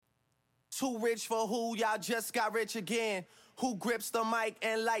Too rich for who? Y'all just got rich again. Who grips the mic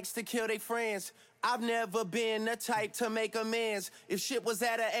and likes to kill their friends? I've never been the type to make amends. If shit was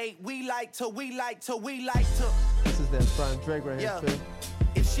at an 8, we like to. This is that Brian Drake right here, Phil.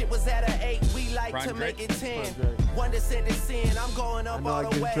 If shit was at an 8, we like Brian to Drake? make it 10. Brian Drake. 1% is sin, I'm going up I know all I the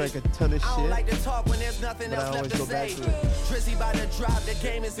give way. Drake a ton of I don't shit, like to talk when there's nothing but I else left always to go back say. to it. Drizzy by the drop, the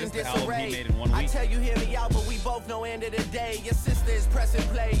game is in This the album he disarray. made in 1 I week. tell you, hear me out, but we both know end of the day. Your sister is pressing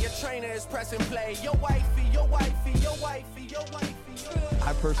play, your trainer is pressing play. Your wifey.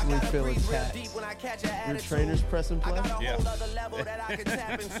 I personally gotta feel breathe real attacked. deep when I catch an Your attitude. trainer's pressing play? I got a Yeah. whole other level that I can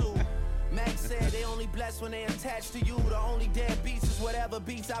tap into. Max said they only blessed when they attached to you. The only dead beats is whatever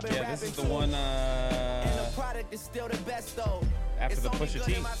beats I've been Yeah, rapping this is the to. one And the product is still the best though. after It's the only Pusha good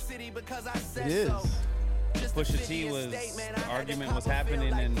T. in my city because I said It is. so. Just the Pusha city T and was, state, man, I the had to argument cop was a feel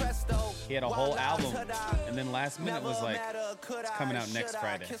happening like and presto. he had a Wild whole out album, to die. and then last minute Never was like, matter, could it's I, coming out next should I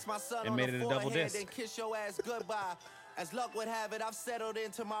Friday. kiss my son It on made the it a double forehead disc. and kiss your ass goodbye. As luck would have it, I've settled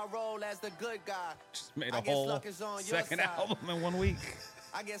into my role as the good guy. Just made I a guess whole luck is on your second side. album in 1 week.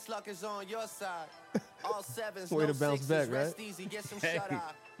 I guess luck is on your side. All sevens, Way no to bounce sixes, back, rest right? easy, get some Hey. shut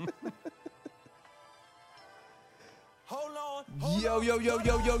eye. Hold on. Yo,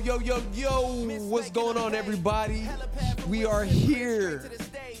 what's going on, everybody? We are here.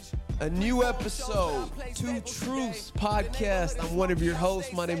 A new episode, Two Truths Podcast. I'm one of your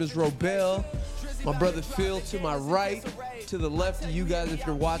hosts. My name is Robel. My brother Phil to my right, to the left of you guys if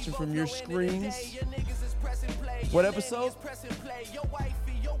you're watching from your screens. What episode?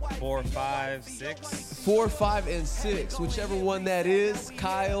 4, 5, 6. 4, 5, and 6, whichever one that is.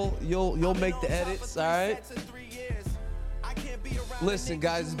 Kyle, you'll make the edits, all right? Listen,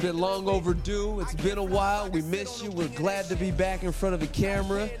 guys, it's been long overdue. It's been a while. We miss you. We're glad to be back in front of the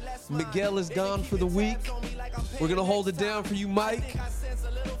camera. Miguel is gone for the week. We're going to hold it down for you, Mike.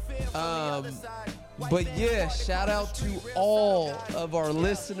 But yeah, shout out to all of our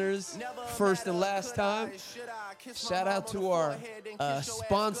listeners, first and last time. Shout out to our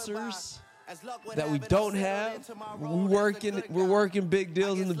sponsors that we don't have. We're working big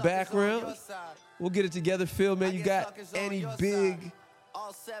deals in the background. We'll get it together. Phil, man, you got any big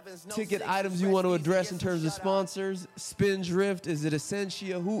ticket items you want to address in terms of sponsors? Spindrift, is it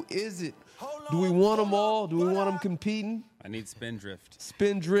Essentia? Who is it? Do we want them all? Do we want them competing? I need Spindrift.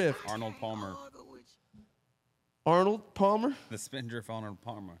 Spindrift. Arnold Palmer. Arnold Palmer? The Spindrift Arnold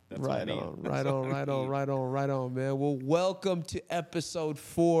Palmer. That's Right what I need. on, That's right what on, I right need. on, right on, right on, man. Well, welcome to episode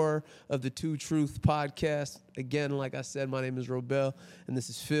 4 of the Two Truth Podcast. Again, like I said, my name is Robel, and this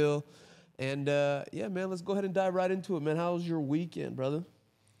is Phil. And yeah, man, let's go ahead and dive right into it, man. How was your weekend, brother?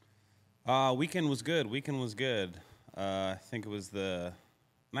 Weekend was good. I think it was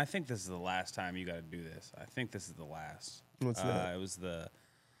and I think this is the last time you got to do this. I think this is the last. What's that? It was the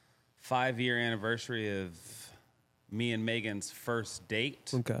 5-year anniversary of me and Megan's first date.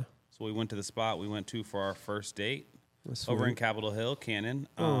 Okay. So we went to the spot we went to for our first date That's over in sweet. Capitol Hill, Cannon.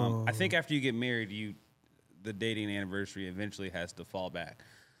 I think after you get married, the dating anniversary eventually has to fall back.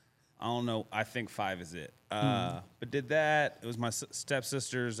 I don't know. I think 5 is it. But did that. It was my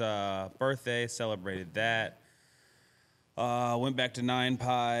stepsister's birthday. Celebrated that. Went back to Nine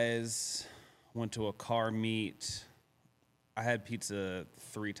Pies. Went to a car meet. I had pizza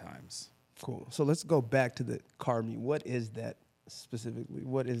 3 times. Cool. So let's go back to the car meet. What is that specifically?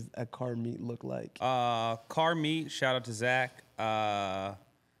 What does a car meet look like? Car meet. Shout out to Zach.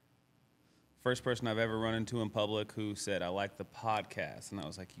 First person I've ever run into in public who said, I like the podcast. And I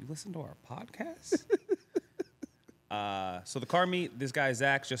was like, you listen to our podcast? So the car meet, this guy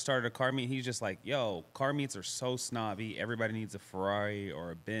Zach just started a car meet. He's just like, yo, car meets are so snobby. Everybody needs a Ferrari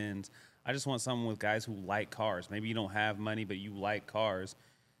or a Benz. I just want someone with guys who like cars. Maybe you don't have money, but you like cars.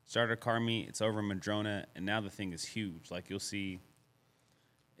 Started a car meet. It's over in Madrona, and now the thing is huge. Like, you'll see,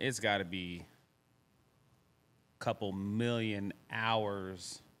 it's got to be a couple million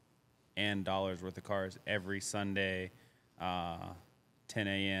hours and dollars worth of cars every Sunday, 10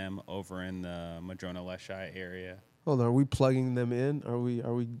 a.m. over in the Madrona-Leschi area. Hold on, are we plugging them in? Are we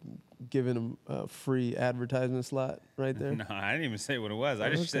giving them a free advertisement slot right there? No, I didn't even say what it was. I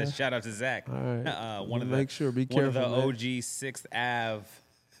just Okay. said shout out to Zach. All right. One of Make sure, be one of careful, the man. OG 6th Ave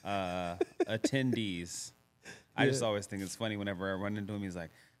attendees. I just Yeah. always think it's funny whenever I run into him. He's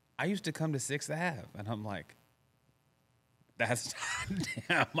like, I used to come to 6th Ave. And I'm like, that's,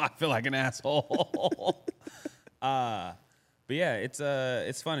 damn, I feel like an asshole. But yeah, it's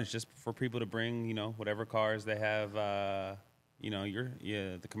fun. It's just for people to bring, whatever cars they have. The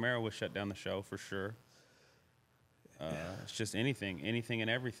Camaro was shut down the show for sure. It's just anything and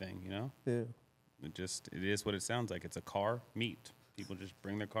everything, Yeah. It is what it sounds like. It's a car meet. People just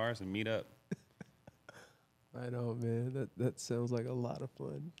bring their cars and meet up. I know, man. That sounds like a lot of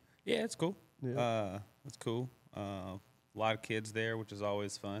fun. Yeah, it's cool. Yeah. It's cool. A lot of kids there, which is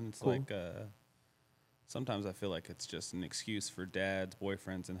always fun. It's Cool. like sometimes I feel like it's just an excuse for dads,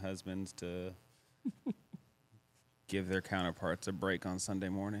 boyfriends, and husbands to give their counterparts a break on Sunday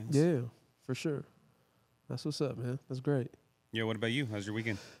mornings. Yeah, for sure. That's what's up, man. That's great. Yeah, what about you? How's your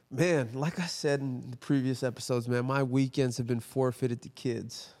weekend? Man, like I said in the previous episodes, man, my weekends have been forfeited to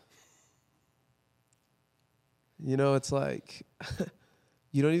kids. You know, it's like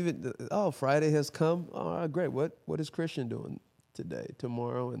you don't even. Oh, Friday has come. All right, great. What is Christian doing today,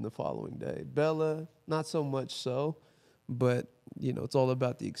 tomorrow, and the following day? Bella, not so much so, but you know, it's all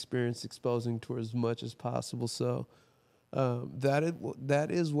about the experience, exposing to as much as possible. So that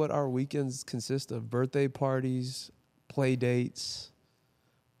is what our weekends consist of: birthday parties, play dates,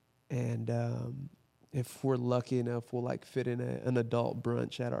 and if we're lucky enough, we'll like fit in an adult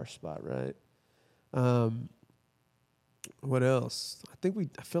brunch at our spot, right? What else?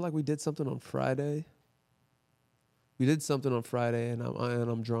 I feel like we did something on Friday. We did something on Friday, and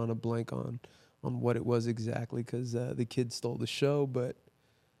I'm drawing a blank on what it was exactly because the kids stole the show. But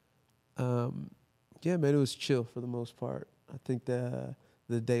yeah, man, it was chill for the most part. I think the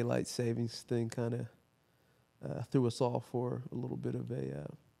daylight savings thing kind of threw us all for a little bit of a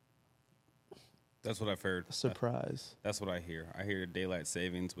That's what I've heard. surprise. That's what I hear. I hear daylight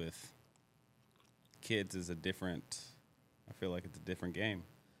savings with kids is a different. I feel like it's a different game.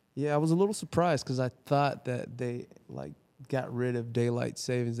 Yeah, I was a little surprised because I thought that they like got rid of daylight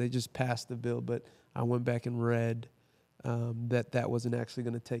savings. They just passed the bill, but I went back and read that wasn't actually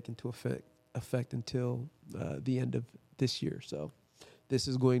going to take into effect until the end of this year. So this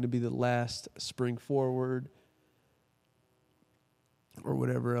is going to be the last spring forward or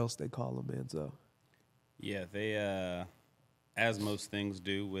whatever else they call them, man. So Yeah, they, as most things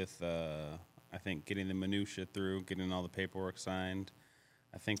do with, I think, getting the minutia through, getting all the paperwork signed,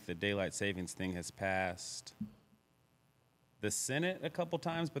 I think the daylight savings thing has passed the Senate a couple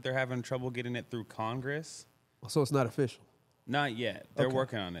times, but they're having trouble getting it through Congress. it's not official. Not yet. They're Okay.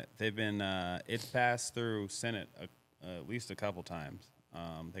 working on it. They've been, it's passed through Senate at least a couple times.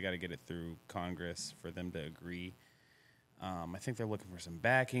 They got to get it through Congress for them to agree. I think they're looking for some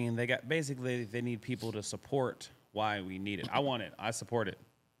backing. They need people to support why we need it. I want it. I support it.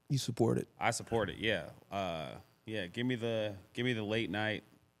 You support it. I support it. Yeah. Yeah. Give me the late night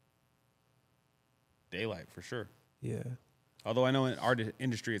daylight for sure. Yeah. Although I know in our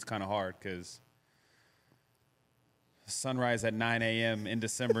industry it's kind of hard because sunrise at 9 a.m. in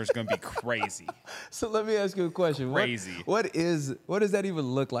December is going to be crazy. So let me ask you a question. Crazy. What does that even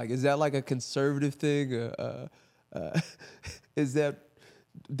look like? Is that like a conservative thing? Does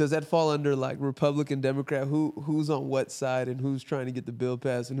that fall under like Republican, Democrat? Who's on what side and who's trying to get the bill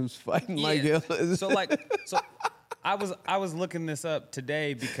passed and who's fighting like hell? So I was looking this up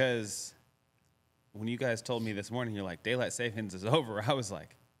today because when you guys told me this morning, you're like, daylight savings is over. I was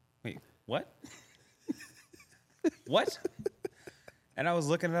like, wait, what? What? And I was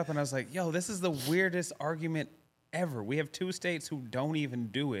looking it up and I was like, yo, this is the weirdest argument ever. We have two states who don't even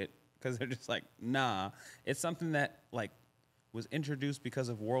do it because they're just like, nah. It's something that like was introduced because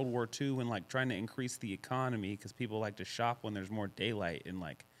of World War II and like trying to increase the economy because people like to shop when there's more daylight and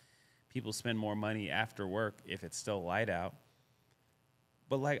like people spend more money after work if it's still light out.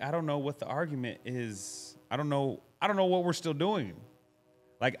 But like, I don't know what the argument is. I don't know what we're still doing.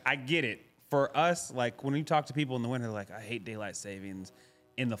 Like, I get it. For us, like when you talk to people in the winter, they're like, I hate daylight savings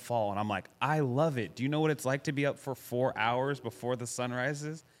in the fall. And I'm like, I love it. Do you know what it's like to be up for 4 hours before the sun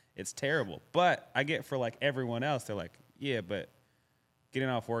rises? It's terrible. But I get for like everyone else, they're like, yeah, but getting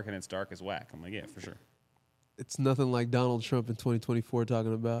off work and it's dark is whack. I'm like, yeah, for sure. It's nothing like Donald Trump in 2024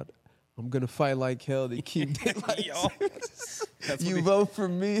 talking about, I'm going to fight like hell to keep daylight savings. You vote for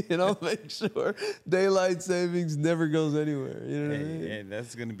me and I'll make sure daylight savings never goes anywhere. You know what I mean? Hey,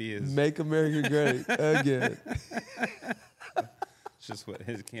 that's going to be his... Make America great again. It's just what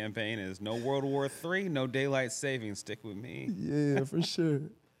his campaign is. No World War III, no daylight savings. Stick with me. Yeah, for sure.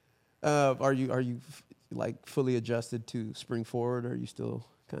 Are you like fully adjusted to spring forward? Or are you still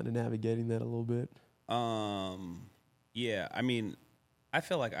kind of navigating that a little bit? Yeah, I mean, I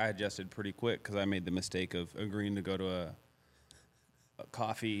feel like I adjusted pretty quick because I made the mistake of agreeing to go to a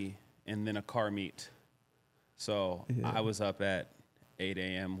coffee and then a car meet. So Yeah. I was up at 8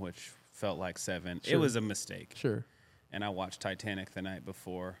 a.m., which felt like 7. Sure. It was a mistake. Sure. And I watched Titanic the night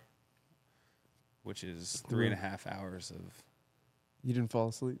before, which is 3.5 hours of... You didn't fall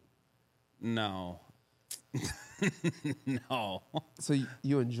asleep? No. No. So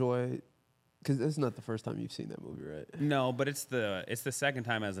you enjoy Because it's not the first time you've seen that movie, right? No, but it's the second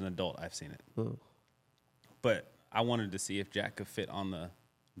time as an adult I've seen it. Oh, But I wanted to see if Jack could fit on the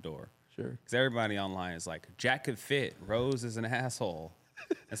door. sure. Because everybody online is like, Jack could fit. Rose is an asshole.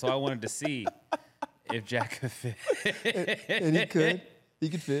 And so I wanted to see if Jack could fit. And he could. He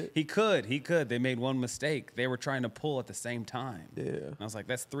could fit. He could. They made one mistake. They were trying to pull at the same time. Yeah. And I was like,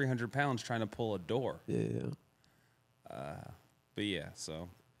 that's 300 pounds trying to pull a door. Yeah. But yeah, so.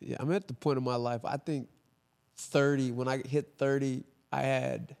 Yeah, I'm at the point of my life, I think 30, when I hit 30, I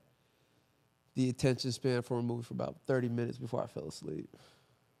had the attention span for a movie for about 30 minutes before I fell asleep.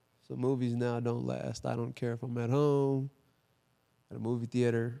 So movies now don't last. I don't care if I'm at home, at a movie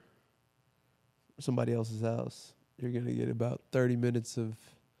theater, or somebody else's house. You're going to get about 30 minutes of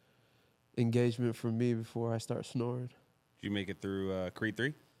engagement from me before I start snoring. Did you make it through Creed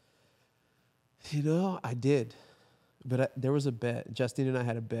 3? You know, I did. But there was a bet. Justine and I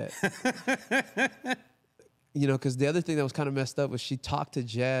had a bet. You know, because the other thing that was kind of messed up was she talked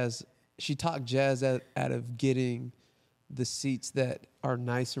Jazz out of getting the seats that are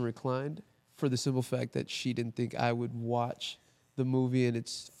nice and reclined for the simple fact that she didn't think I would watch the movie in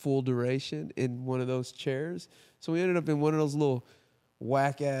its full duration in one of those chairs. So we ended up in one of those little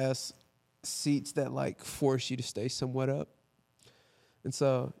whack-ass seats that, like, force you to stay somewhat up. And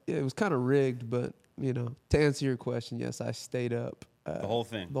so yeah, it was kind of rigged, but, you know, to answer your question, yes, I stayed up. The whole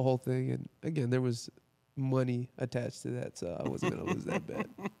thing. The whole thing. And, again, there was money attached to that, so I wasn't going to lose that bet.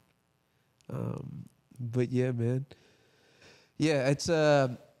 But, yeah, man. Yeah, it's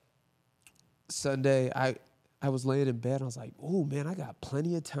Sunday. I was laying in bed. I was like, oh, man, I got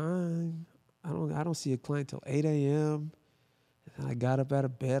plenty of time. I don't see a client till 8 a.m. And I got up out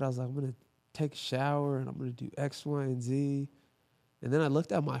of bed. I was like, I'm going to take a shower, and I'm going to do X, Y, and Z. And then I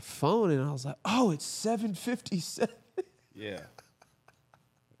looked at my phone, and I was like, oh, it's 7:57. Yeah.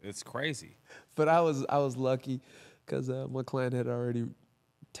 It's crazy. But I was lucky because my client had already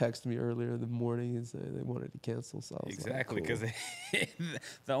texted me earlier in the morning and said they wanted to cancel. So I was Exactly, like, cool. because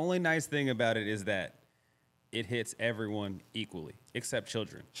the only nice thing about it is that it hits everyone equally, except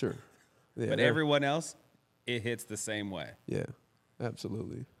children. Sure. Yeah, But everyone else, it hits the same way. Yeah,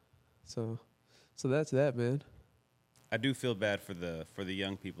 absolutely. So that's that, man. I do feel bad for the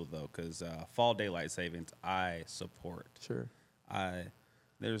young people though, because fall daylight savings I support. Sure.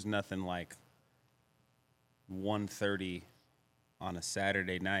 There's nothing like 1:30 on a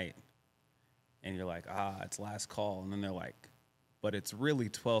Saturday night, and you're like, it's last call, and then they're like, but it's really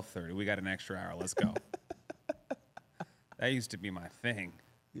 12:30. We got an extra hour. Let's go. That used to be my thing.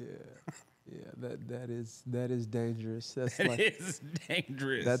 Yeah. Yeah, that is dangerous. That's It is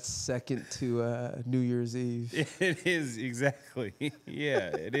dangerous. That's second to New Year's Eve. It is, exactly. Yeah,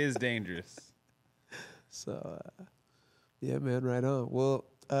 it is dangerous. So, yeah, man, right on. Well,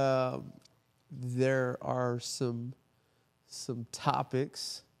 there are some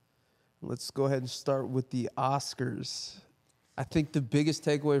topics. Let's go ahead and start with the Oscars. I think the biggest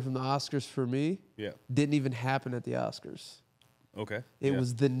takeaway from the Oscars for me didn't even happen at the Oscars. Okay. It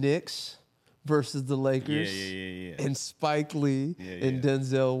was the Knicks versus the Lakers. Yeah. And Spike Lee and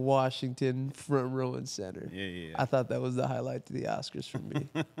Denzel Washington front row and center. Yeah. I thought that was the highlight to the Oscars for me.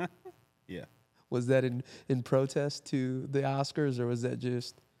 Yeah. Was that in protest to the Oscars, or was that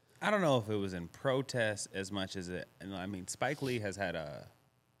just... I don't know if it was in protest as much as it... I mean, Spike Lee has had a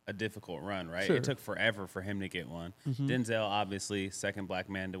difficult run, right? Sure. It took forever for him to get one. Mm-hmm. Denzel, obviously, second black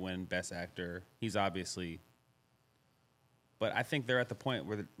man to win Best Actor. He's obviously... But I think they're at the point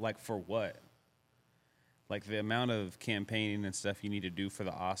where, like, for what? Like, the amount of campaigning and stuff you need to do for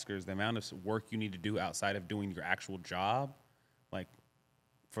the Oscars, the amount of work you need to do outside of doing your actual job, like,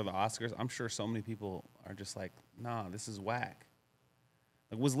 for the Oscars, I'm sure so many people are just like, nah, this is whack.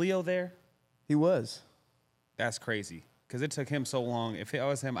 Like, was Leo there? He was. That's crazy. Because it took him so long. If I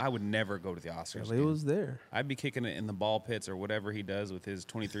was him, I would never go to the Oscars. Leo was there. I'd be kicking it in the ball pits or whatever he does with his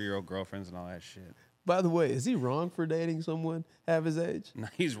 23-year-old girlfriends and all that shit. By the way, is he wrong for dating someone half his age? No,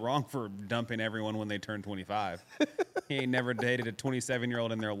 he's wrong for dumping everyone when they turn 25. He ain't never dated a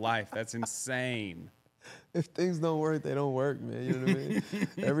 27-year-old in their life. That's insane. If things don't work, they don't work, man. You know what I mean?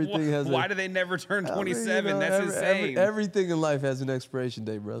 Everything has. Why do they never turn 27? That's insane. Everything in life has an expiration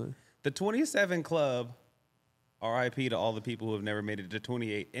date, brother. The 27 Club, RIP to all the people who have never made it to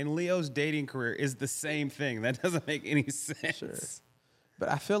 28, and Leo's dating career is the same thing. That doesn't make any sense. Sure. But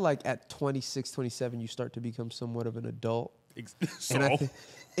I feel like at 26, 27, you start to become somewhat of an adult. So? And I think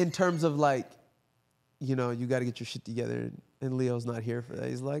in terms of like, you know, you got to get your shit together. And Leo's not here for that.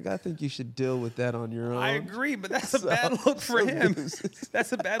 He's like, I think you should deal with that on your own. I agree, but that's a bad look for him.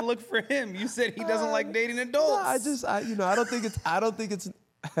 That's a bad look for him. You said he doesn't like dating adults. No, I don't think it's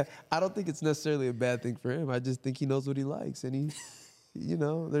I don't think it's necessarily a bad thing for him. I just think he knows what he likes, and he,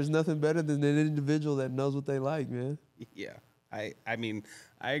 there's nothing better than an individual that knows what they like, man. Yeah. I mean,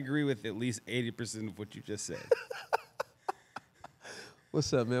 I agree with at least 80% of what you just said.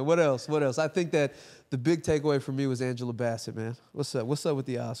 What's up, man? What else? I think that the big takeaway for me was Angela Bassett, man. What's up with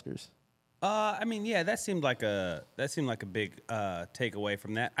the Oscars? I mean, yeah, that seemed like a big takeaway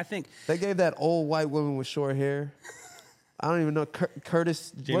from that. I think They gave that old white woman with short hair. I don't even know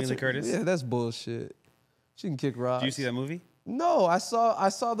Curtis. Jamie Lee Curtis? Yeah, that's bullshit. She can kick rocks. Did you see that movie? No, I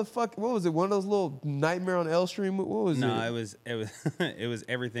saw the fuck. What was it? One of those little Nightmare on Elm Street. What was it? No, it was it was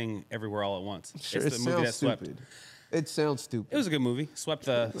Everything Everywhere All at Once. Sure, it's it the movie that sounds swept. stupid. It sounds stupid. It was a good movie. Swept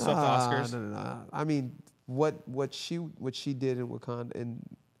the Oscars. No. I mean, what she did in Wakanda and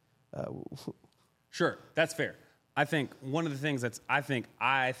Sure, that's fair. I think one of the things I think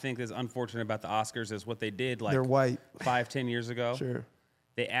is unfortunate about the Oscars is what they did like they're white 5-10 years ago. Sure.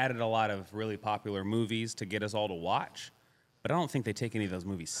 They added a lot of really popular movies to get us all to watch, but I don't think they take any of those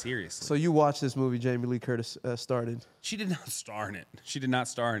movies seriously. So you watched this movie Jamie Lee Curtis starred in? She did not star in it. She did not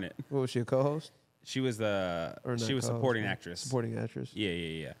star in it. What was she, a co-host? She was supporting actress. Supporting actress.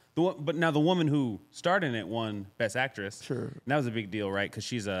 Yeah. But now the woman who starred in it won Best Actress. Sure. And that was a big deal, right? Because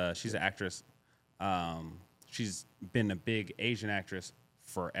she's an actress. She's been a big Asian actress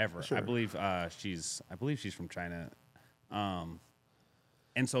forever. Sure. I believe she's from China.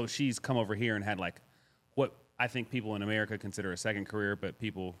 And so she's come over here and had like what I think people in America consider a second career, but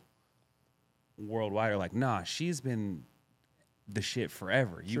people worldwide are like, nah, she's been the shit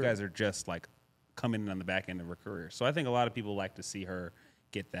forever. You Sure. guys are just like coming in on the back end of her career. So I think a lot of people like to see her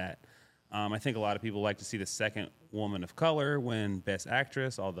get that. I think a lot of people like to see the second woman of color win Best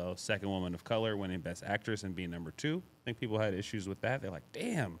Actress, although second woman of color winning Best Actress and being number 2. I think people had issues with that. They're like,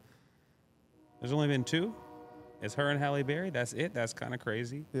 damn, there's only been 2? It's her and Halle Berry? That's it? That's kind of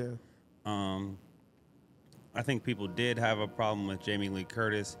crazy. Yeah. I think people did have a problem with Jamie Lee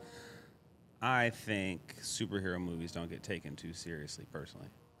Curtis. I think superhero movies don't get taken too seriously, personally.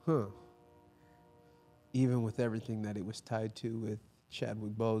 Huh. Even with everything that it was tied to with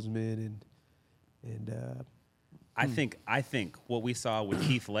Chadwick Boseman and I think what we saw with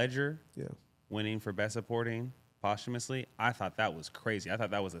Heath Ledger yeah. winning for Best Supporting posthumously, I thought that was crazy. I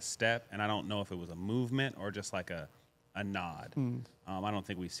thought that was a step, and I don't know if it was a movement or just like a nod. I don't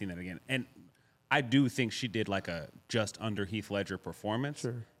think we've seen that again. And I do think she did like a just under Heath Ledger performance,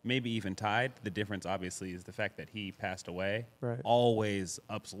 Sure. maybe even tied. The difference, obviously, is the fact that he passed away. Right. Always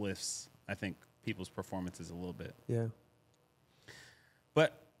uplifts, I think, people's performances a little bit. Yeah.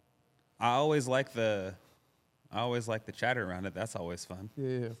 But I always like the chatter around it. That's always fun.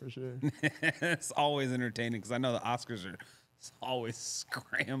 Yeah, for sure. It's always entertaining because I know the Oscars are always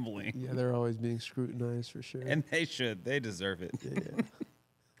scrambling. Yeah, they're always being scrutinized for sure. And they should. They deserve it. Yeah.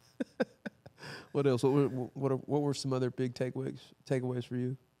 What else? What were some other big takeaways for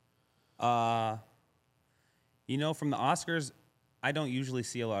you? From the Oscars, I don't usually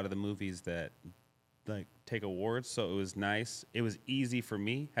see a lot of the movies that like take awards, so it was nice. It was easy for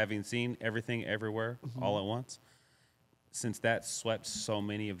me, having seen Everything Everywhere all at once. Since that swept so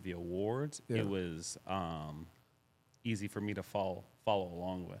many of the awards, Yeah. it was easy for me to follow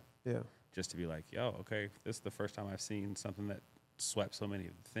along with. Yeah. Just to be like, yo, okay, this is the first time I've seen something that swept so many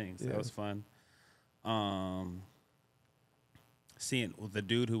of the things. Yeah. That was fun. Seeing the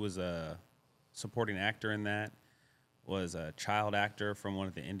dude who was a supporting actor in that was a child actor from one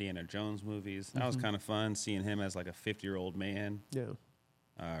of the Indiana Jones movies. That was kind of fun, seeing him as like a 50-year-old man,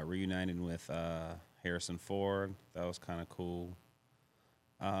 reuniting with Harrison Ford. That was kind of cool.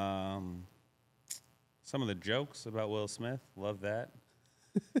 Some of the jokes about Will Smith, love that.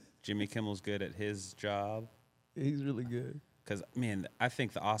 Jimmy Kimmel's good at his job. He's really good. Because, man, I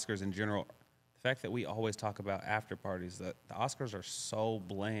think the Oscars in general, the fact that we always talk about after parties, the Oscars are so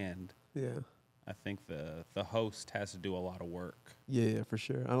bland. Yeah. I think the host has to do a lot of work. Yeah, for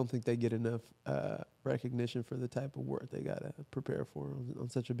sure. I don't think they get enough recognition for the type of work they gotta prepare for on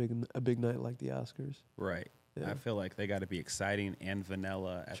such a big night like the Oscars. Right. Yeah. I feel like they got to be exciting and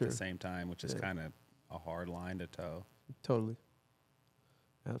vanilla at Sure. the same time, which is kind of a hard line to toe. Totally.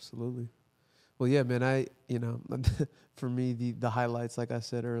 Absolutely. Well, yeah, man. For me, the highlights, like I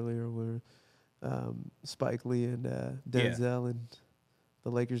said earlier, were Spike Lee and Denzel and the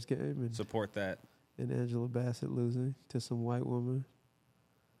Lakers game, and Support that. and Angela Bassett losing to some white woman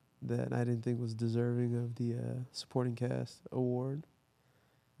that I didn't think was deserving of the supporting cast award.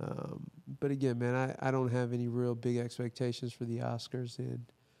 But again, man, I don't have any real big expectations for the Oscars and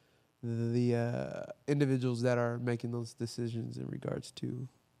the individuals that are making those decisions in regards to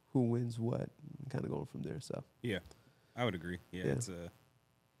who wins what, and kind of going from there. So Yeah, I would agree. Yeah, Yeah. it's a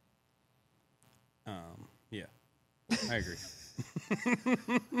Yeah, I agree.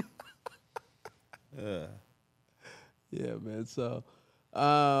 Yeah, man. So,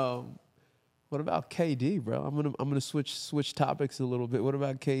 what about KD, bro? I'm gonna switch topics a little bit. What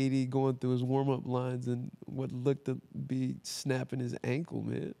about KD going through his warm up lines and what looked to be snapping his ankle,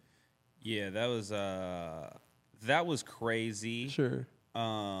 man? Yeah, that was crazy. Sure.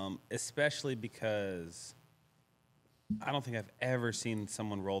 Especially because I don't think I've ever seen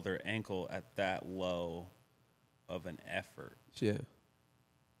someone roll their ankle at that low of an effort. Yeah.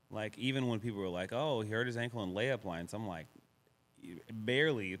 Like, even when people were like, "Oh, he hurt his ankle in layup lines," I'm like,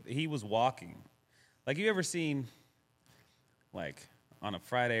 barely. He was walking. Like, you ever seen, like, on a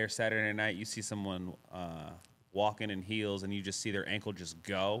Friday or Saturday night, you see someone walking in heels and you just see their ankle just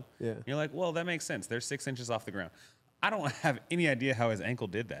go? Yeah. You're like, well, that makes sense. They're 6 inches off the ground. I don't have any idea how his ankle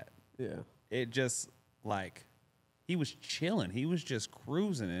did that. Yeah. It just, like, he was chilling. He was just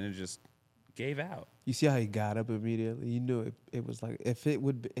cruising, and it just gave out. You see how he got up immediately? You knew it was like if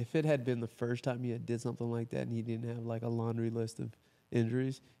it had been the first time he had did something like that and he didn't have like a laundry list of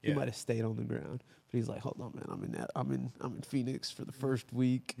injuries, he Yeah. might have stayed on the ground. But he's like, hold on, man, I'm in Phoenix for the first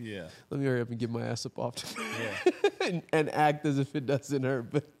week. Yeah. Let me hurry up and get my ass up off to Yeah. and act as if it doesn't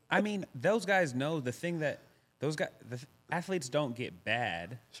hurt. But I mean, those guys know the thing that the athletes don't get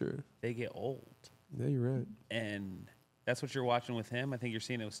bad. sure. They get old. Yeah, you're right. And that's what you're watching with him. I think you're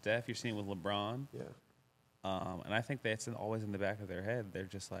seeing it with Steph. You're seeing it with LeBron. Yeah. And I think that's always in the back of their head. They're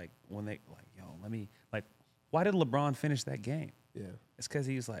just like, when they like, yo, why did LeBron finish that game? Yeah. It's because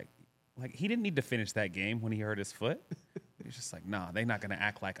he's like he didn't need to finish that game when he hurt his foot. He's just like, nah, they're not gonna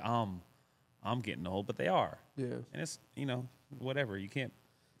act like I'm getting old, but they are. Yeah. And it's whatever. You can't.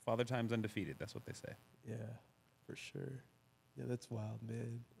 Father Time's undefeated. That's what they say. Yeah, for sure. Yeah, that's wild,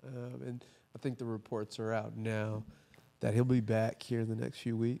 man. And I think the reports are out now that he'll be back here in the next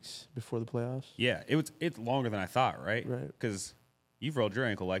few weeks before the playoffs. Yeah, it's longer than I thought, right? Right. Because you've rolled your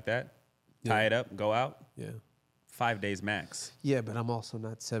ankle like that, Yeah. tie it up, go out, Yeah. 5 days max. Yeah, but I'm also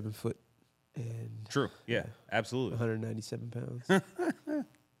not 7 foot and True. Yeah, absolutely. 197 pounds.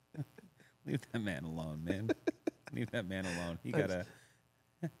 Leave that man alone, man. Leave that man alone. He gotta.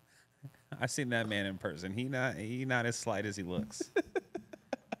 I've seen that man in person. He not as slight as he looks.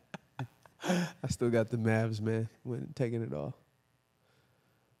 I still got the Mavs, man, when taking it off.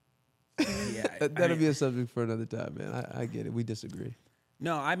 Yeah, That'll be a subject for another time, man. I get it. We disagree.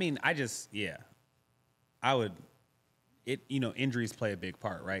 No, I mean, I would. Injuries play a big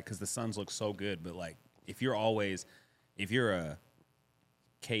part, right? Because the Suns look so good, but like, if you're a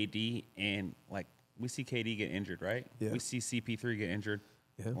KD and like we see KD get injured, right? Yeah. We see CP3 get injured.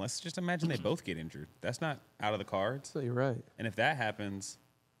 Yeah. Let's just imagine they both get injured. That's not out of the cards. So you're right. And if that happens,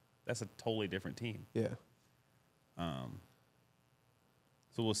 that's a totally different team. Yeah.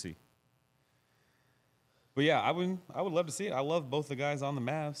 So we'll see. But yeah, I would love to see it. I love both the guys on the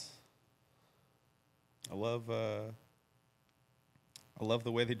Mavs. I love the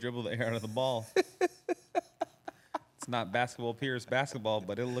way they dribble the air out of the ball. It's not basketball peers basketball,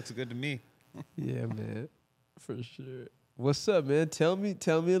 but it looks good to me. Yeah, man. For sure. What's up, man? Tell me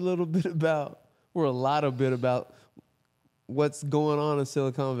a little bit about what's going on in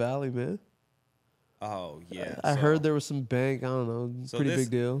Silicon Valley, man. Oh yeah, I heard there was some bank. I don't know, So pretty this-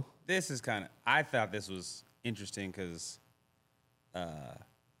 big deal. This is I thought this was interesting because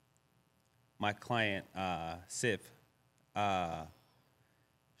my client, Sip,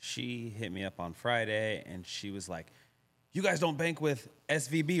 she hit me up on Friday and she was like, "You guys don't bank with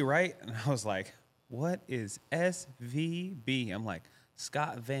SVB, right?" And I was like, "What is SVB?" I'm like,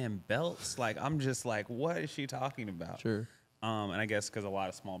 Scott Van Belts? Like, I'm just like, what is she talking about? Sure. And I guess because a lot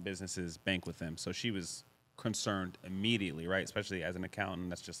of small businesses bank with them. So she was concerned immediately, right? Especially as an accountant,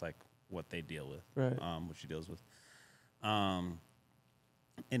 that's just like what they deal with, Right. What she deals with. And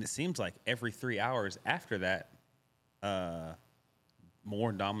it seems like every 3 hours after that,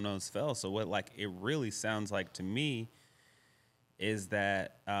 more dominoes fell. So what it really sounds like to me is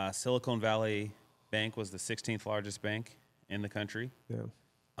that Silicon Valley Bank was the 16th largest bank in the country. Yeah.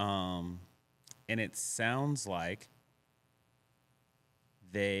 And it sounds like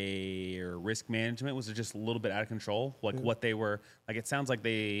their risk management was just a little bit out of control. What they were, it sounds like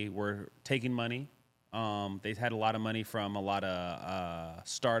they were taking money. They had a lot of money from a lot of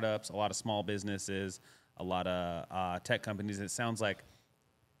startups, a lot of small businesses, a lot of tech companies. It sounds like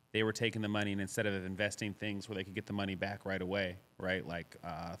they were taking the money and instead of investing things where they could get the money back right away, right?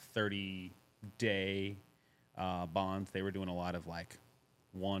 30-day bonds. They were doing a lot of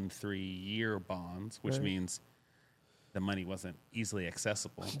 1-3 year bonds, which Right. means the money wasn't easily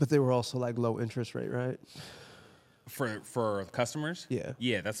accessible. But they were also low interest rate, right? For customers.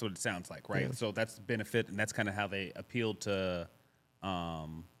 Yeah, that's what it sounds like, right? Yeah. So that's the benefit, and that's kind of how they appeal to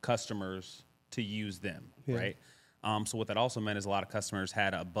customers to use them, Yeah. right? So what that also meant is a lot of customers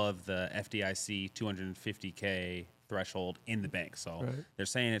had above the FDIC 250K threshold in the bank. So Right. they're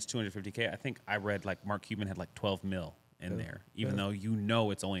saying it's 250K. I think I read like Mark Cuban had like 12 mil in there, even Yeah.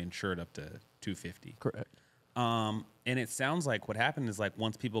 though it's only insured up to 250. Correct. And it sounds like what happened is like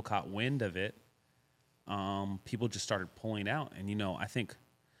once people caught wind of it, people just started pulling out. And, I think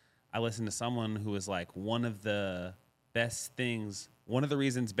I listened to someone who was like, one of the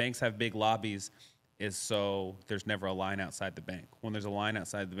reasons banks have big lobbies is so there's never a line outside the bank. When there's a line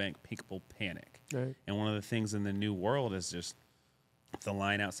outside the bank, people panic. Right. And one of the things in the new world is just if the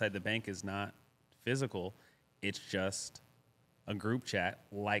line outside the bank is not physical, it's just a group chat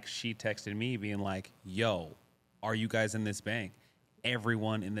like she texted me being like, yo, are you guys in this bank?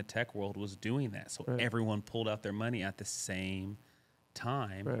 Everyone in the tech world was doing that. So Right. everyone pulled out their money at the same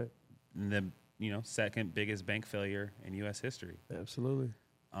time. Right. And the second biggest bank failure in U.S. history. Absolutely.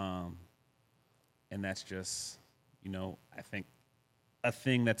 And that's just, I think a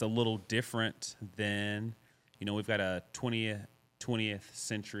thing that's a little different than, we've got a 20th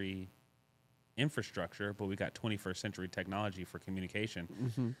century infrastructure, but we got 21st century technology for communication.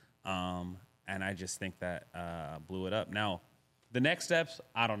 Mm-hmm. And I just think that blew it up. Now, the next steps,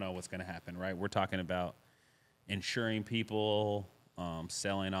 I don't know what's going to happen, right? We're talking about insuring people,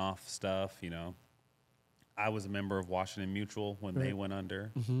 selling off stuff, I was a member of Washington Mutual when they went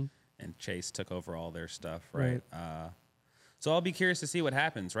under, and Chase took over all their stuff, right? So I'll be curious to see what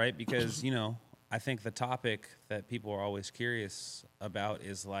happens, right? Because, I think the topic that people are always curious about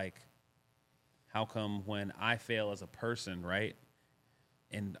is like, how come when I fail as a person, right?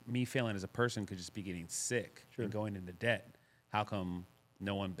 And me failing as a person could just be getting sick and going into debt. How come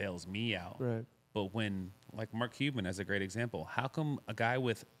no one bails me out? Right. But when, like Mark Cuban as a great example, how come a guy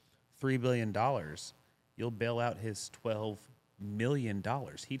with $3 billion, you'll bail out his $12 million?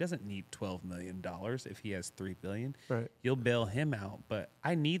 He doesn't need $12 million if he has $3 billion. Right. You'll bail him out, but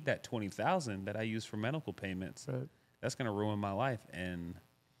I need that $20,000 that I use for medical payments. Right. That's going to ruin my life, and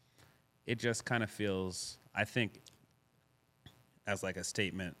it just kind of feels, I think, as like a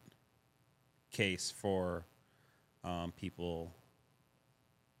statement case for people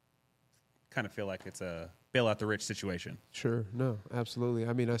kind of feel like it's a bail out the rich situation. Sure. No, absolutely.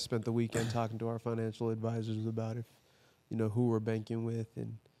 I mean, I spent the weekend talking to our financial advisors about if, who we're banking with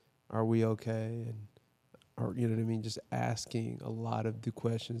and are we okay? And are, you know what I mean? Just asking a lot of the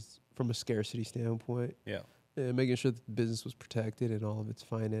questions from a scarcity standpoint. Yeah. And making sure that the business was protected and all of its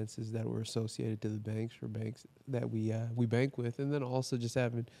finances that were associated to the banks or banks that we bank with. And then also just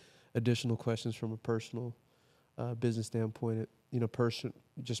having additional questions from a personal business standpoint,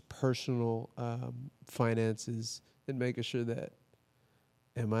 personal finances, and making sure that,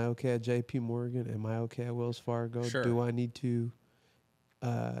 am I okay at JP Morgan? Am I okay at Wells Fargo? Sure. Do I need to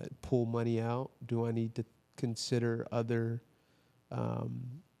pull money out? Do I need to consider other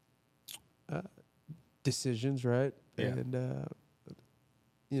decisions, right? Yeah. And,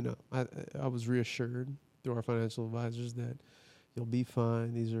 I was reassured through our financial advisors that you'll be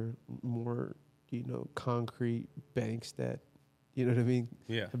fine. These are more, concrete banks that, you know what I mean?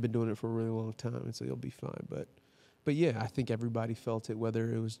 Yeah. Have been doing it for a really long time, and so you'll be fine. But yeah, I think everybody felt it,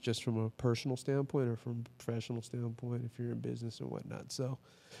 whether it was just from a personal standpoint or from a professional standpoint, if you're in business and whatnot. So,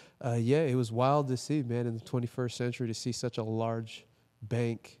 it was wild to see, man, in the 21st century, to see such a large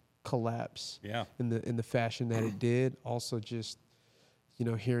bank collapse in the fashion that it did. Also just,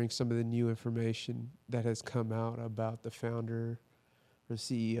 hearing some of the new information that has come out about the founder or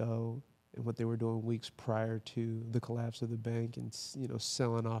CEO and what they were doing weeks prior to the collapse of the bank, and,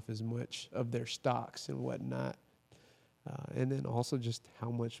 selling off as much of their stocks and whatnot. And then also just how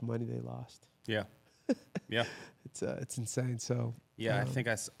much money they lost. Yeah. Yeah. It's insane. So yeah, I think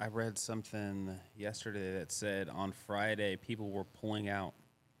I read something yesterday that said on Friday people were pulling out,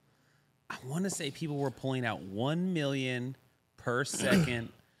 I want to say people were pulling out 1 million per second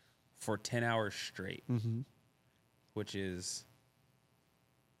for 10 hours straight, which is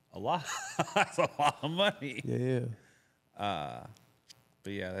a lot. That's a lot of money. Yeah. But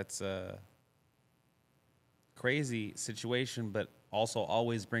yeah, that's a crazy situation, but also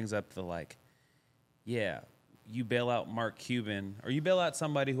always brings up the like, yeah, you bail out Mark Cuban or you bail out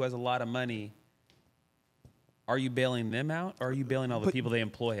somebody who has a lot of money. Are you bailing them out, or are you bailing all the people they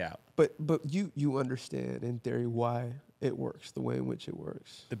employ out? But you understand in theory why it works, the way in which it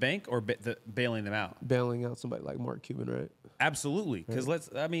works. The bank or the bailing them out? Bailing out somebody like Mark Cuban, right? Absolutely. Because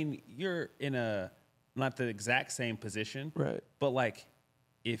you're in not the exact same position. Right. But like,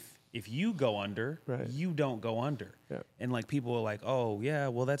 if if you go under, Right. you don't go under. Yeah. And like people are like, oh yeah,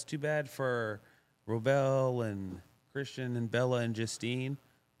 well that's too bad for Rovell and Christian and Bella and Justine.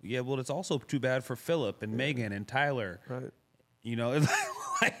 Yeah, well it's also too bad for Philip and Megan and Tyler. Right. You know,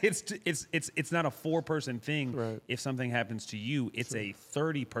 it's not a 4-person thing. Right. If something happens to you, it's a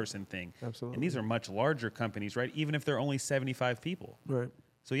 30-person thing. Absolutely. And these are much larger companies, right? Even if they're only 75 people. Right.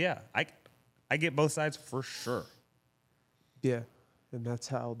 So yeah, I get both sides for sure. Yeah. And that's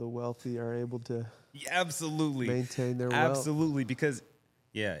how the wealthy are able to Yeah, absolutely maintain their wealth. Absolutely, because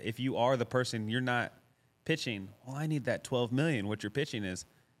yeah, if you are the person, you're not pitching, well, I need that 12 million. What you're pitching is,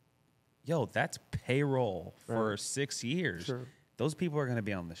 yo, that's payroll for 6 years. Sure. Those people are going to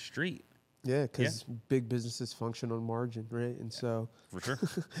be on the street. Yeah, because big businesses function on margin, right? And so For sure.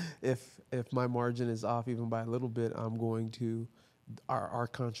 if my margin is off even by a little bit, I'm going to our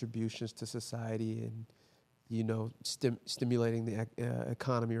contributions to society and stimulating the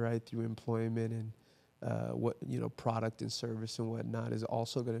economy, right, through employment and product and service and whatnot is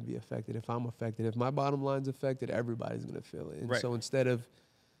also going to be affected. If I'm affected, if my bottom line's affected, everybody's going to feel it. And Right. so instead of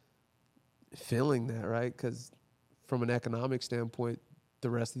feeling that, right, because from an economic standpoint, the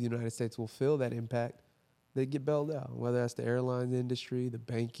rest of the United States will feel that impact. They get bailed out, whether that's the airline industry, the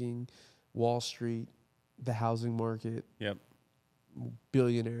banking, Wall Street, the housing market, Yep.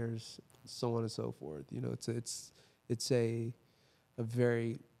 billionaires, so on and so forth. It's a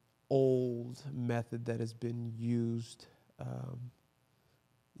very old method that has been used,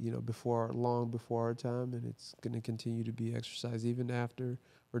 long before our time, and it's going to continue to be exercised even after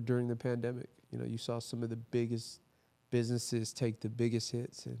or during the pandemic. You saw some of the biggest businesses take the biggest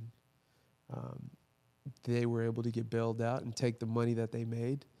hits, and they were able to get bailed out and take the money that they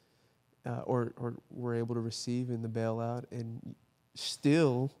made, or were able to receive in the bailout, and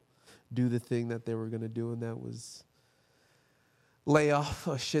still do the thing that they were going to do, and that was lay off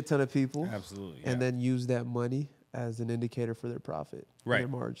a shit ton of people. Absolutely. And then use that money as an indicator for their profit, Right. their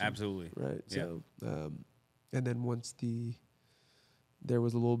margin. Absolutely. Right. Yeah. So, and then once there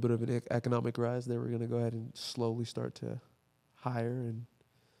was a little bit of an economic rise, they were going to go ahead and slowly start to hire and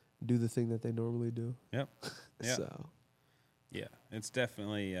do the thing that they normally do. Yep. Yeah. So, Yeah, it's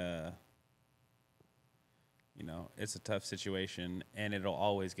definitely, it's a tough situation, and it'll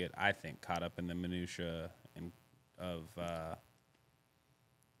always get, I think, caught up in the minutia of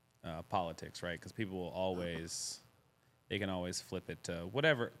politics, right? Because people will always, they can always flip it to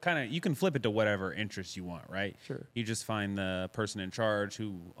whatever, you can flip it to whatever interest you want, right? Sure. You just find the person in charge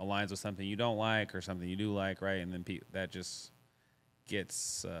who aligns with something you don't like or something you do like, right? And then that just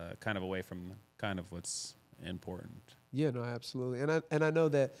gets kind of away from kind of what's important. yeah, no, absolutely. And I know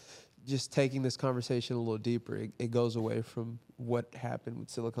that just taking this conversation a little deeper, it goes away from what happened with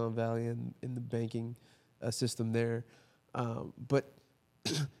Silicon Valley and in the banking system there. But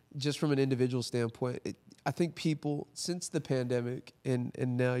just from an individual standpoint, I think people, since the pandemic and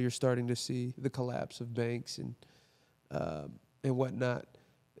now you're starting to see the collapse of banks and whatnot,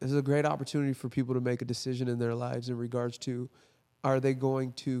 this is a great opportunity for people to make a decision in their lives in regards to, are they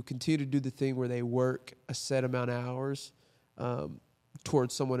going to continue to do the thing where they work a set amount of hours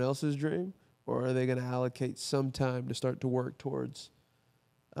towards someone else's dream, or are they going to allocate some time to start to work towards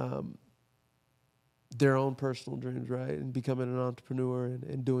their own personal dreams, right, and becoming an entrepreneur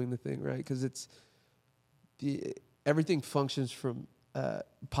and doing the thing, right? Because everything functions from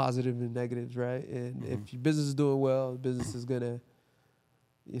positive and negatives, right? And if your business is doing well, the business is gonna,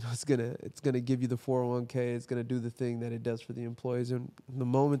 it's gonna give you the 401k. It's gonna do the thing that it does for the employees. And the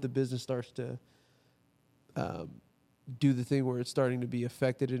moment the business starts to do the thing where it's starting to be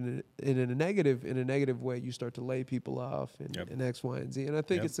affected in a negative way, you start to lay people off and X, Y, and Z. And I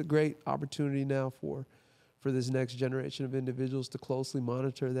think it's a great opportunity now for this next generation of individuals to closely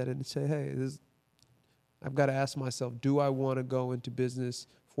monitor that and say, hey, I've got to ask myself, do I want to go into business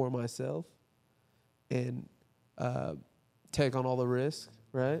for myself and take on all the risks,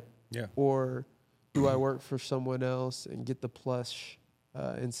 right? Yeah. Or do I work for someone else and get the plush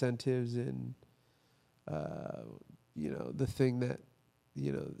incentives and the thing that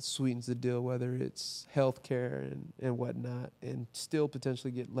sweetens the deal, whether it's healthcare and whatnot, and still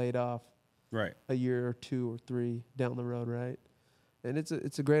potentially get laid off Right. a year or 2 or 3 down the road, right? And it's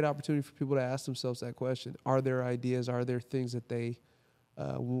a great opportunity for people to ask themselves that question: are there ideas? Are there things that they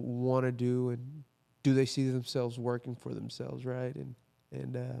want to do, and do they see themselves working for themselves, right? And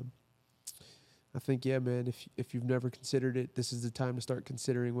I think, yeah, man, if you've never considered it, this is the time to start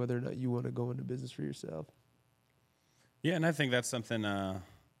considering whether or not you want to go into business for yourself. Yeah, and I think that's something,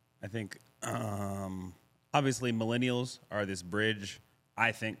 obviously millennials are this bridge,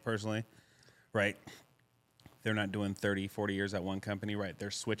 I think personally, right, they're not doing 30, 40 years at one company, right?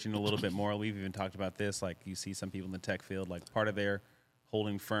 They're switching a little bit more. We've even talked about this. Like you see some people in the tech field, like part of their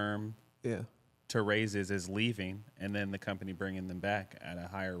holding firm to raises is leaving, and then the company bringing them back at a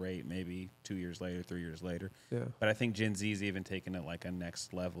higher rate, maybe 2 years later, 3 years later. Yeah. But I think Gen Z's even taking it like a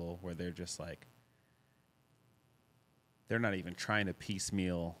next level where they're just like, they're not even trying to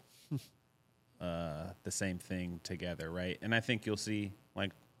piecemeal the same thing together, right? And I think you'll see,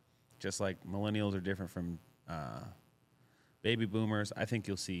 like, just like millennials are different from baby boomers, I think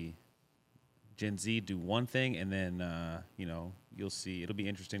you'll see Gen Z do one thing, and then, you'll see, it'll be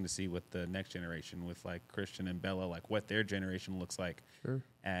interesting to see what the next generation with, like, Christian and Bella, like, what their generation looks like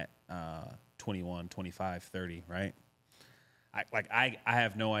at 21, 25, 30, right? I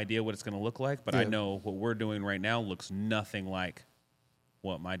have no idea what it's going to look like, but I know what we're doing right now looks nothing like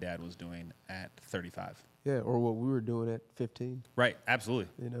what my dad was doing at 35. Yeah, or what we were doing at 15. Right, absolutely.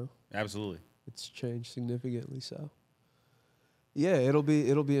 Absolutely. It's changed significantly, so. Yeah, it'll be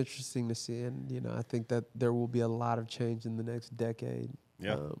interesting to see, and I think that there will be a lot of change in the next decade.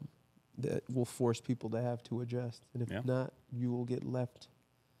 Yeah. That will force people to have to adjust, and if not, you will get left.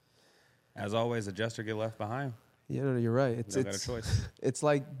 As always, adjust or get left behind. Yeah, no, you're right. It's got a choice. It's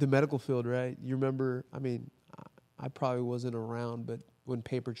like the medical field, right? You remember? I mean, I probably wasn't around, but when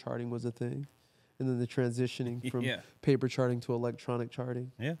paper charting was a thing, and then the transitioning from paper charting to electronic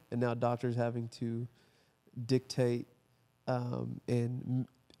charting, and now doctors having to dictate and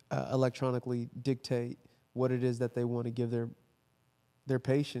electronically dictate what it is that they want to give their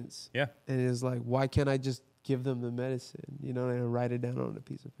patients. Yeah, and it's like, why can't I just give them the medicine? And write it down on a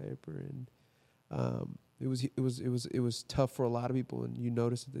piece of paper. And it was tough for a lot of people, and you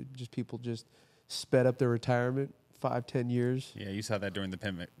notice that people just sped up their retirement 5-10 years. Yeah, you saw that during the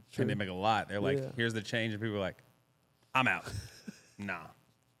pandemic a lot. They're like, here's the change, and people are like, I'm out. Nah.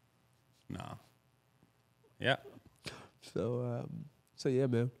 Yeah. So yeah,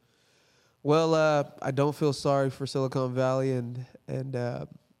 man. Well, I don't feel sorry for Silicon Valley, and I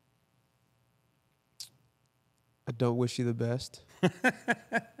don't wish you the best.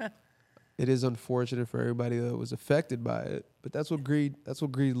 It is unfortunate for everybody that was affected by it, but that's what greed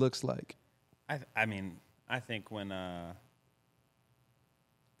looks like. I mean, I think when I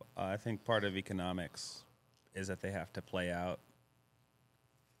think part of economics is that they have to play out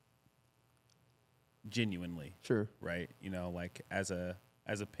genuinely. Sure. Right? Like as a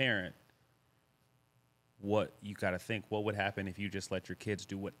parent, what you got to think, what would happen if you just let your kids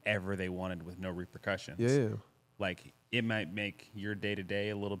do whatever they wanted with no repercussions? Yeah. Like, it might make your day-to-day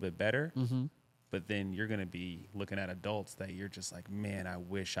a little bit better, but then you're going to be looking at adults that you're just like, man, I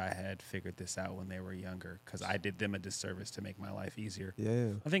wish I had figured this out when they were younger, because I did them a disservice to make my life easier.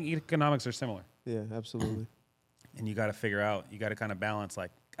 Yeah. I think economics are similar. Yeah, absolutely. And you got to figure out, you got to kind of balance,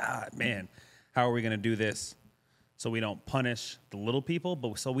 like, God, man, how are we going to do this so we don't punish the little people,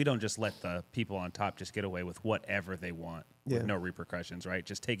 but so we don't just let the people on top just get away with whatever they want with no repercussions, right?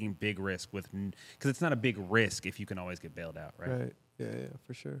 Just taking big risk because it's not a big risk if you can always get bailed out, right? Right. Yeah,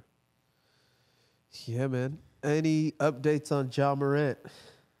 for sure. Yeah, man. Any updates on Ja Morant?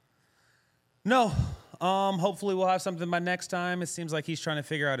 No. Hopefully we'll have something by next time. It seems like he's trying to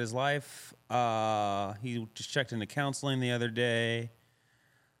figure out his life. He just checked into counseling the other day.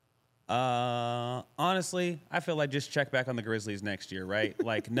 Honestly, I feel like just check back on the Grizzlies next year, right?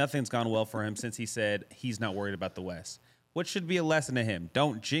 Like, nothing's gone well for him since he said he's not worried about the West. What should be a lesson to him?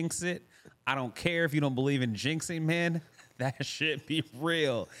 Don't jinx it. I don't care if you don't believe in jinxing, man. That shit be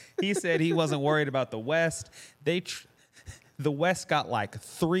real. He said he wasn't worried about the West. The West got like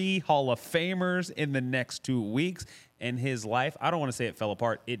 3 Hall of Famers in the next 2 weeks, and his life, I don't want to say it fell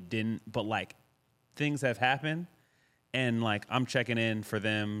apart. It didn't, but like, things have happened. And like, I'm checking in for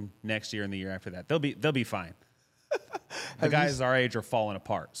them next year and the year after that. They'll be fine. The guys our age are falling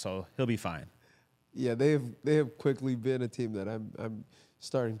apart, so he'll be fine. Yeah, they have quickly been a team that I'm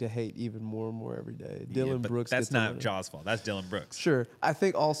starting to hate even more and more every day. Dylan Brooks. That's not Ja's fault. That's Dylan Brooks. Sure. I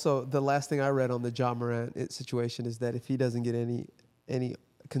think also the last thing I read on the Ja Morant situation is that if he doesn't get any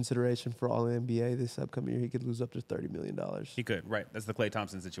consideration for all NBA this upcoming year, he could lose up to $30 million. He could, right? That's the Klay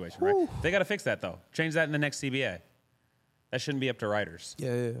Thompson situation, right? They got to fix that though. Change that in the next CBA. That shouldn't be up to writers.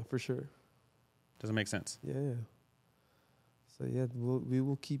 Yeah, for sure. Doesn't make sense. Yeah. So yeah, we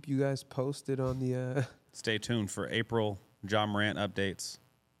will keep you guys posted on the. Stay tuned for April Ja Morant updates.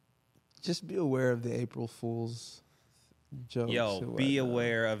 Just be aware of the April Fool's jokes. Yo, be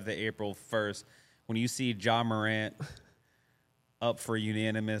aware of the April 1st when you see Ja Morant up for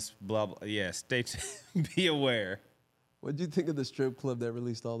unanimous blah blah. Yeah, stay tuned. Be aware. What do you think of the strip club that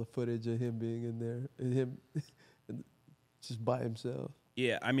released all the footage of him being in there and him? Just by himself.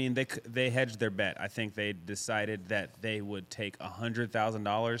 Yeah, I mean, they hedged their bet. I think they decided that they would take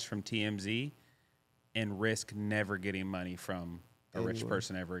 $100,000 from TMZ and risk never getting money from a rich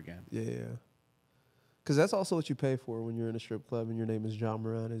person ever again. Yeah. Because that's also what you pay for when you're in a strip club and your name is John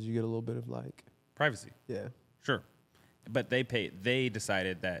Moran, is you get a little bit of like privacy. Yeah. Sure. But they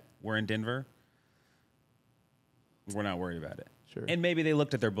decided that we're in Denver. We're not worried about it. Sure. And maybe they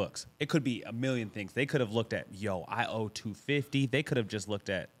looked at their books. It could be a million things. They could have looked at, I owe $250. They could have just looked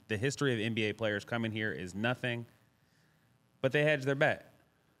at the history of NBA players coming here is nothing. But they hedged their bet.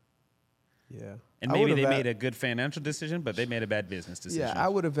 Yeah. And maybe they made a good financial decision, but they made a bad business decision. Yeah, I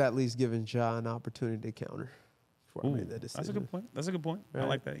would have at least given John an opportunity to counter before I made that decision. That's a good point. Right. I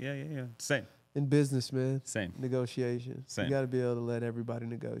like that. Yeah. Same. In business, man. Same. Negotiation. Same. You got to be able to let everybody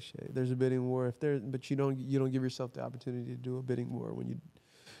negotiate. There's a bidding war but you don't give yourself the opportunity to do a bidding war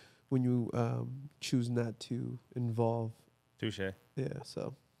when you choose not to involve. Touche. Yeah,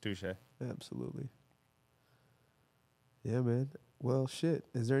 so. Touche. Absolutely. Yeah, man. Well, shit.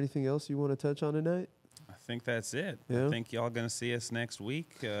 Is there anything else you want to touch on tonight? I think that's it. Yeah. I think y'all going to see us next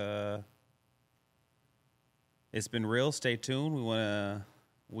week. It's been real. Stay tuned.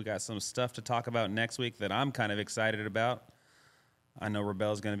 We got some stuff to talk about next week that I'm kind of excited about. I know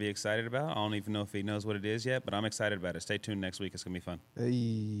Rebel's going to be excited about. I don't even know if he knows what it is yet, but I'm excited about it. Stay tuned next week. It's going to be fun.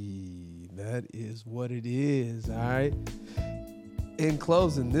 Hey, that is what it is. All right. In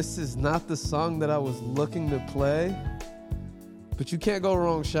closing, this is not the song that I was looking to play. But you can't go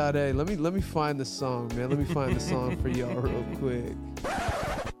wrong, Sade. Let me find the song, man. Let me find the song for y'all real quick.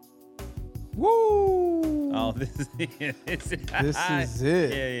 Woo! Oh, this is it. This is it.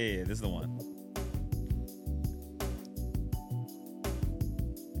 Yeah. This is the one.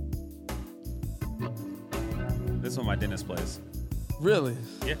 This is what my dentist plays. Really?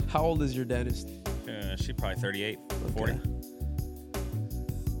 Yeah. How old is your dentist? She's probably 38, 40.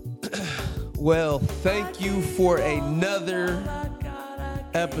 Well, thank you for another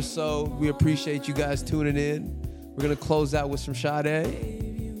episode. We appreciate you guys tuning in. We're going to close out with some Sade.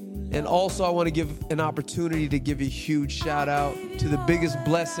 And also, I want to give an opportunity to give a huge shout out to the biggest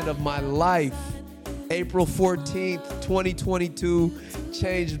blessing of my life. April 14th, 2022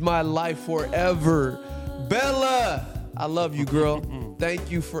 changed my life forever. Bella, I love you, girl.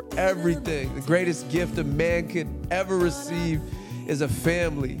 Thank you for everything. The greatest gift a man could ever receive is a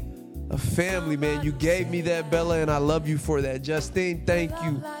family. A family, man. You gave me that, Bella, and I love you for that. Justine, thank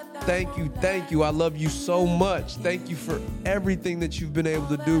you. Thank you. Thank you. I love you so much. Thank you for everything that you've been able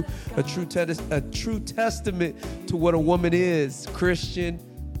to do. A true testament to what a woman is. Christian,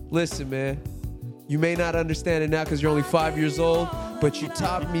 listen, man. You may not understand it now because you're only 5 years old, but you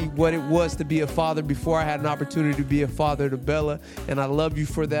taught me what it was to be a father before I had an opportunity to be a father to Bella, and I love you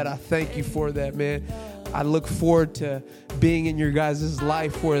for that. I thank you for that, man. I look forward to being in your guys'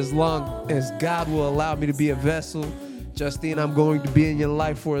 life for as long as God will allow me to be a vessel. Justine, I'm going to be in your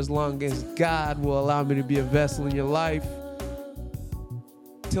life for as long as God will allow me to be a vessel in your life.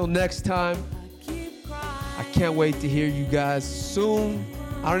 Till next time, I can't wait to hear you guys soon.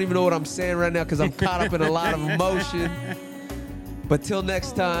 I don't even know what I'm saying right now because I'm caught up in a lot of emotion. But till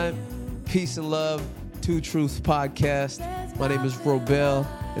next time, peace and love. Two Truths Podcast. My name is Robel,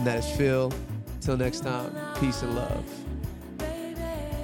 and that is Phil. Till next time, peace and love.